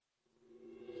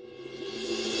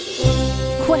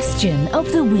Question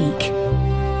of the Week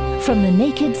from the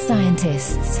Naked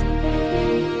Scientists.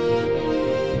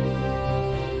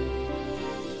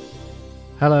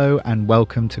 Hello and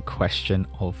welcome to Question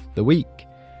of the Week.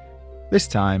 This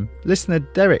time, listener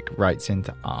Derek writes in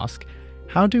to ask,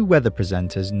 how do weather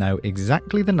presenters know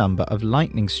exactly the number of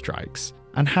lightning strikes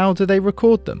and how do they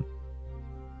record them?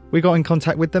 We got in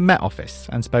contact with the Met Office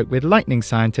and spoke with lightning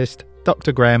scientist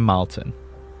Dr. Graham Marlton.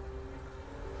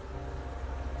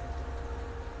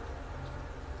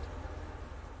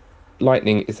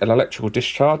 Lightning is an electrical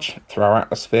discharge through our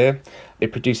atmosphere.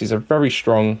 It produces a very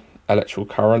strong electrical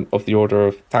current of the order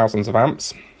of thousands of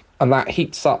amps, and that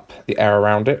heats up the air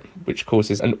around it, which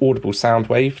causes an audible sound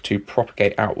wave to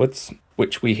propagate outwards,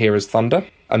 which we hear as thunder.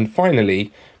 And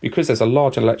finally, because there's a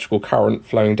large electrical current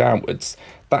flowing downwards,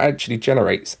 that actually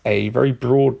generates a very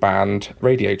broadband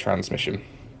radio transmission.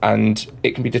 And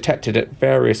it can be detected at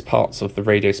various parts of the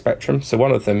radio spectrum. So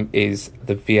one of them is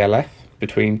the VLF,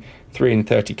 between 3 and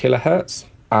 30 kilohertz.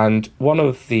 And one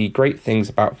of the great things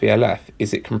about VLF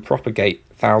is it can propagate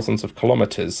thousands of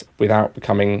kilometres without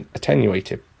becoming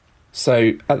attenuated.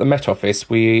 So at the Met Office,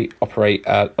 we operate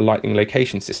a lightning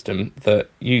location system that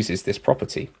uses this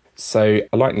property. So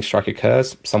a lightning strike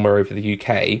occurs somewhere over the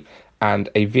UK, and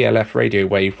a VLF radio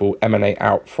wave will emanate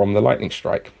out from the lightning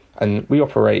strike. And we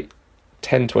operate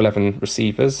 10 to 11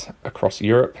 receivers across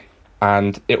Europe,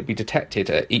 and it will be detected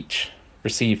at each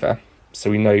receiver, so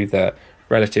we know the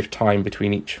relative time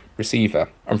between each receiver.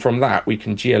 And from that, we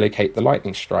can geolocate the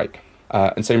lightning strike.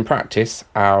 And so in practice,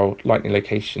 our lightning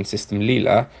location system,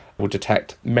 Lila, will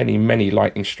detect many, many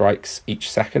lightning strikes each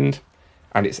second,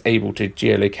 and it's able to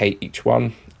geolocate each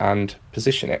one and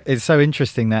position it. It's so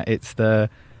interesting that it's the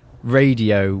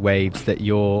radio waves that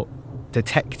you're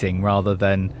detecting rather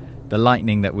than the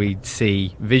lightning that we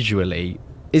see visually.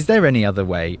 Is there any other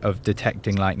way of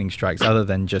detecting lightning strikes other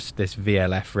than just this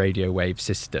VLF radio wave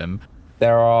system?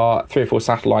 There are 3 or 4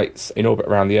 satellites in orbit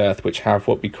around the Earth which have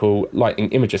what we call lightning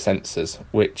imager sensors,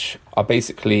 which are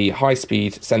basically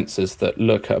high-speed sensors that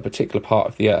look at a particular part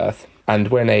of the Earth. And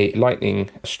when a lightning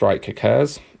strike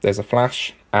occurs, there's a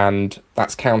flash, and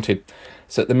that's counted.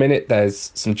 So at the minute, there's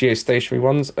some geostationary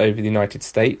ones over the United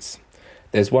States.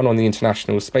 There's one on the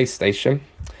International Space Station,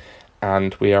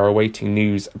 and we are awaiting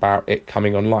news about it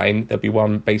coming online. There'll be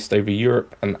one based over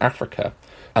Europe and Africa,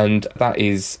 and that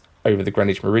is over the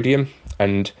Greenwich Meridian.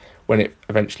 And when it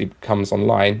eventually comes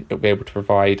online, it'll be able to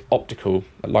provide optical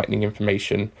lightning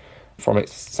information from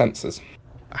its sensors.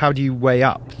 How do you weigh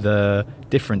up the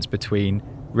difference between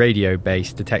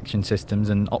radio-based detection systems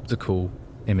and optical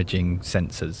imaging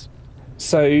sensors?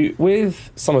 So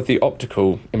with some of the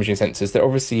optical imaging sensors, they're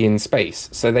obviously in space,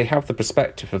 so they have the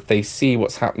perspective of they see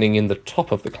what's happening in the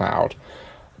top of the cloud.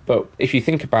 But if you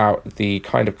think about the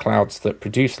kind of clouds that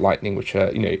produce lightning, which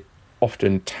are,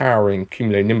 often towering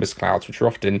cumulonimbus clouds, which are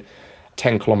often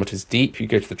 10 kilometres deep. If you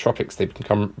go to the tropics, they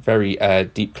become very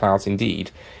deep clouds indeed.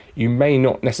 You may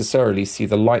not necessarily see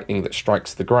the lightning that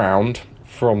strikes the ground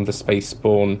from the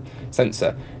space-borne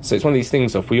sensor. So it's one of these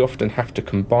things of we often have to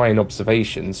combine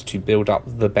observations to build up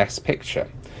the best picture.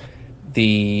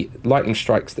 The lightning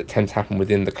strikes that tend to happen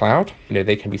within the cloud,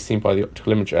 they can be seen by the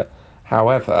optical imager.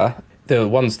 However, the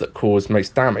ones that cause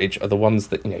most damage are the ones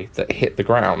that, that hit the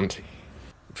ground.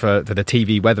 For the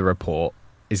TV weather report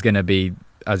is going to be,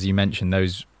 as you mentioned,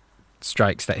 those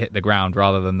strikes that hit the ground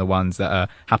rather than the ones that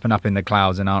happen up in the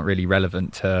clouds and aren't really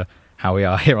relevant to how we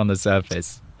are here on the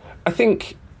surface. I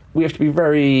think we have to be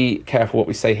very careful what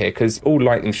we say here, because all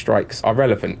lightning strikes are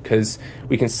relevant, because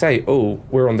we can say, oh,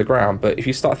 we're on the ground, but if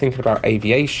you start thinking about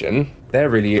aviation, they're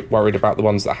really worried about the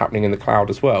ones that are happening in the cloud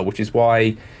as well, which is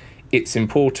why it's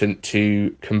important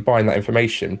to combine that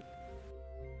information.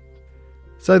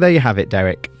 So there you have it,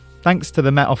 Derek. Thanks to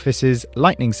the Met Office's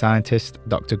lightning scientist,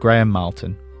 Dr. Graham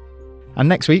Marlton. And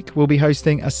next week, we'll be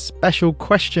hosting a special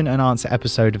question and answer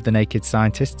episode of The Naked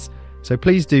Scientists. So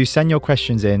please do send your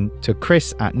questions in to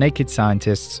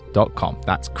chris@nakedscientists.com.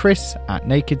 That's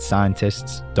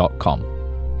chris@nakedscientists.com.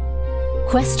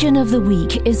 Question of the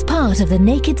Week is part of the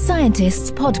Naked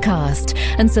Scientists podcast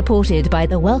and supported by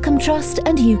the Wellcome Trust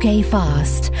and UK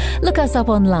Fast. Look us up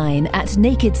online at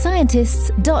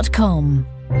nakedscientists.com.